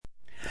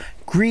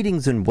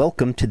Greetings and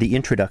welcome to the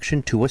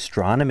Introduction to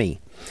Astronomy.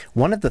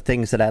 One of the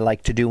things that I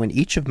like to do in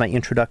each of my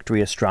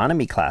introductory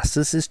astronomy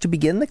classes is to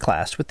begin the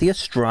class with the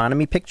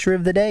astronomy picture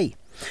of the day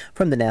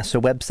from the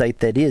NASA website,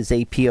 that is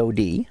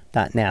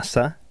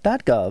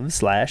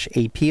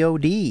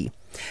apod.nasa.gov/apod.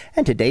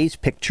 And today's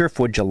picture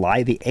for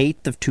July the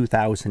 8th of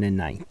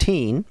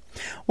 2019,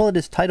 well, it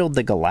is titled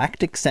The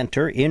Galactic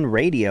Center in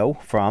Radio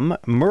from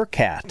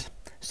MERCAT.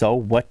 So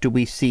what do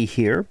we see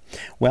here?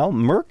 Well,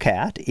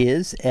 MERCAT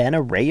is an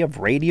array of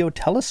radio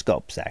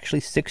telescopes,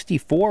 actually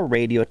 64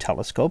 radio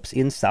telescopes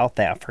in South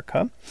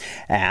Africa,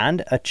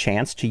 and a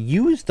chance to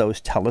use those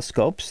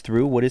telescopes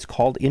through what is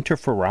called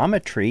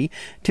interferometry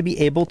to be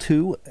able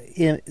to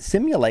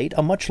simulate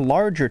a much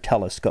larger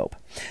telescope.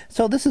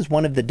 So this is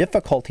one of the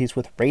difficulties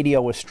with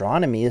radio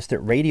astronomy, is that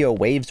radio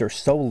waves are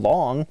so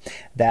long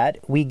that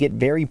we get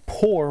very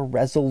poor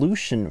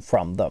resolution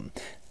from them.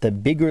 The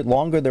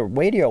longer the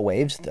radio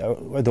waves,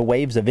 or the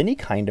waves of any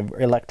kind of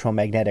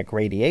electromagnetic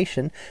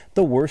radiation,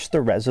 the worse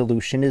the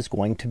resolution is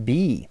going to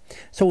be.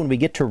 So when we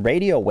get to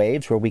radio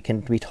waves where we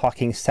can be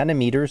talking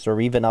centimeters or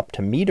even up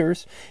to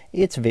meters,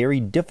 it's very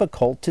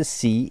difficult to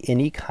see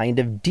any kind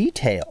of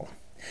detail.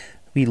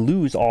 We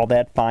lose all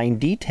that fine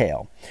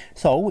detail.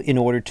 So in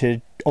order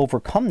to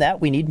overcome that,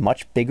 we need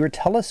much bigger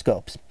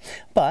telescopes.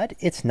 But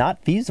it's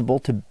not feasible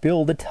to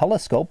build a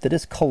telescope that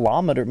is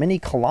many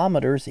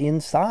kilometers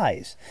in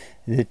size.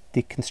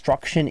 The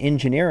construction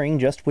engineering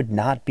just would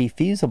not be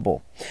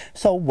feasible.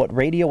 So what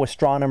radio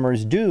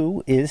astronomers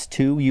do is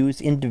to use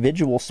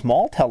individual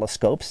small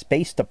telescopes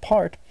spaced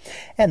apart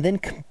and then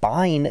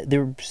combine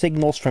the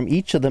signals from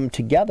each of them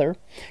together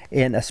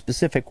in a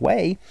specific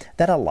way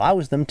that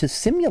allows them to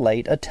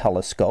simulate a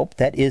telescope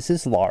that is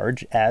as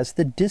large as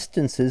the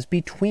distances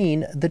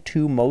between the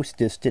two most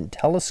distant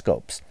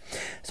telescopes.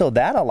 So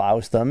that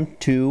allows them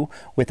to,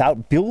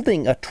 without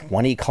building a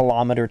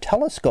 20-kilometer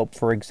telescope,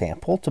 for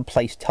example, to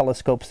place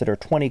telescopes that are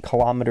 20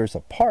 kilometers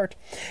apart,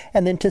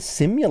 and then to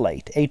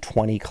simulate a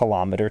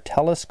 20-kilometer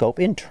telescope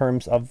in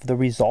terms of the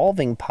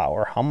resolving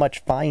power, how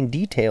much fine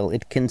detail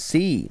it can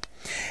see.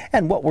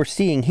 And what we're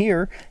seeing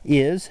here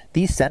is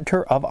the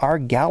center of our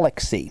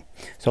galaxy.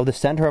 So the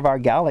center of our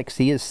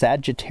galaxy is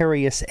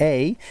Sagittarius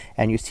A,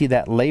 and you see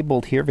that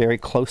labeled here very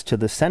close to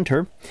the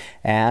center,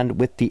 and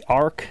with the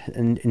arc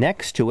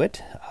next to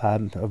it,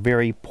 a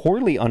very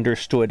poorly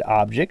understood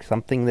object,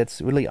 something that's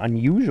really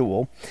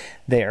unusual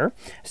there.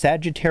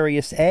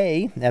 Sagittarius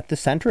A, at the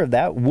center of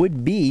that,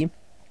 would be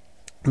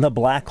the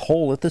black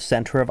hole at the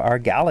center of our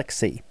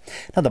galaxy.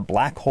 Now, the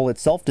black hole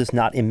itself does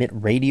not emit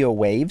radio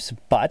waves,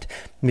 but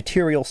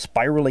material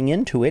spiraling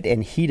into it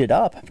and heated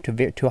up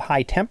to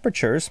high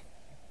temperatures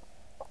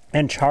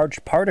and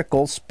charged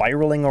particles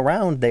spiraling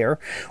around there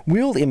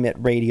will emit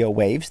radio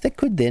waves that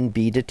could then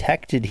be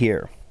detected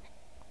here.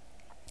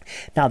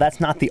 Now, that's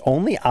not the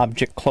only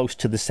object close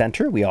to the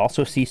center. We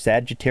also see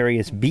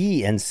Sagittarius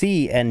B and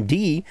C and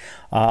D,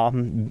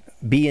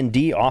 B and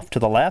D off to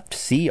the left,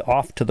 C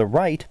off to the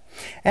right.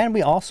 And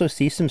we also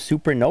see some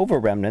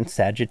supernova remnants,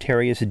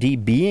 Sagittarius D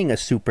being a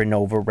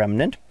supernova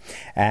remnant.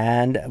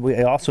 And we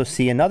also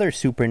see another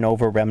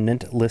supernova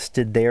remnant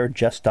listed there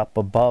just up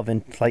above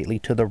and slightly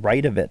to the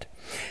right of it.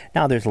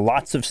 Now, there's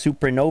lots of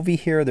supernovae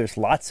here. There's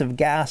lots of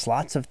gas,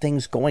 lots of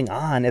things going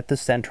on at the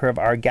center of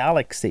our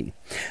galaxy.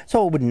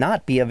 So it would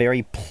not be a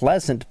very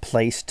pleasant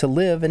place to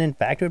live. And in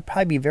fact, it would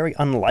probably be very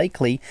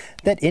unlikely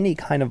that any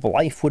kind of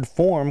life would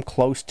form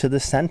close to the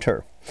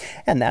center.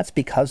 And that's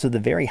because of the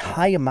very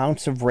high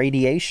amounts of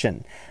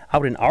radiation.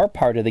 Out in our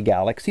part of the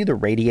galaxy, the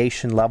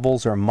radiation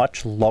levels are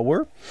much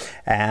lower,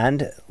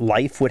 and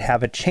life would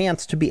have a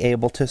chance to be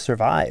able to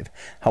survive.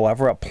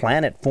 However, a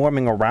planet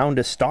forming around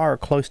a star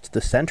close to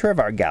the center of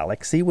our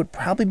galaxy would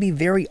probably be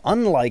very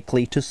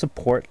unlikely to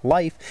support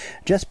life,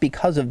 just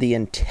because of the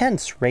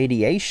intense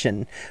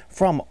radiation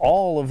from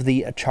all of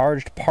the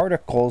charged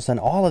particles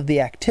and all of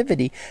the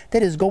activity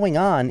that is going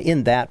on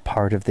in that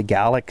part of the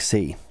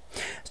galaxy.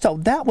 So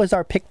that was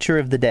our picture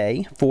of the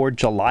day for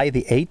July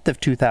the 8th of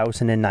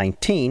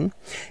 2019.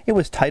 It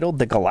was titled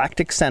The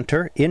Galactic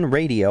Center in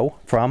Radio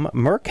from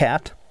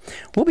MERCAT.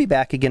 We'll be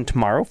back again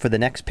tomorrow for the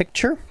next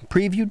picture,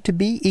 previewed to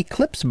be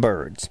eclipse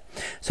birds.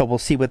 So we'll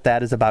see what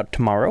that is about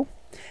tomorrow.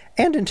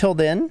 And until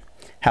then,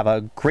 have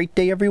a great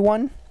day,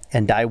 everyone,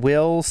 and I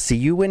will see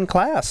you in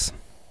class.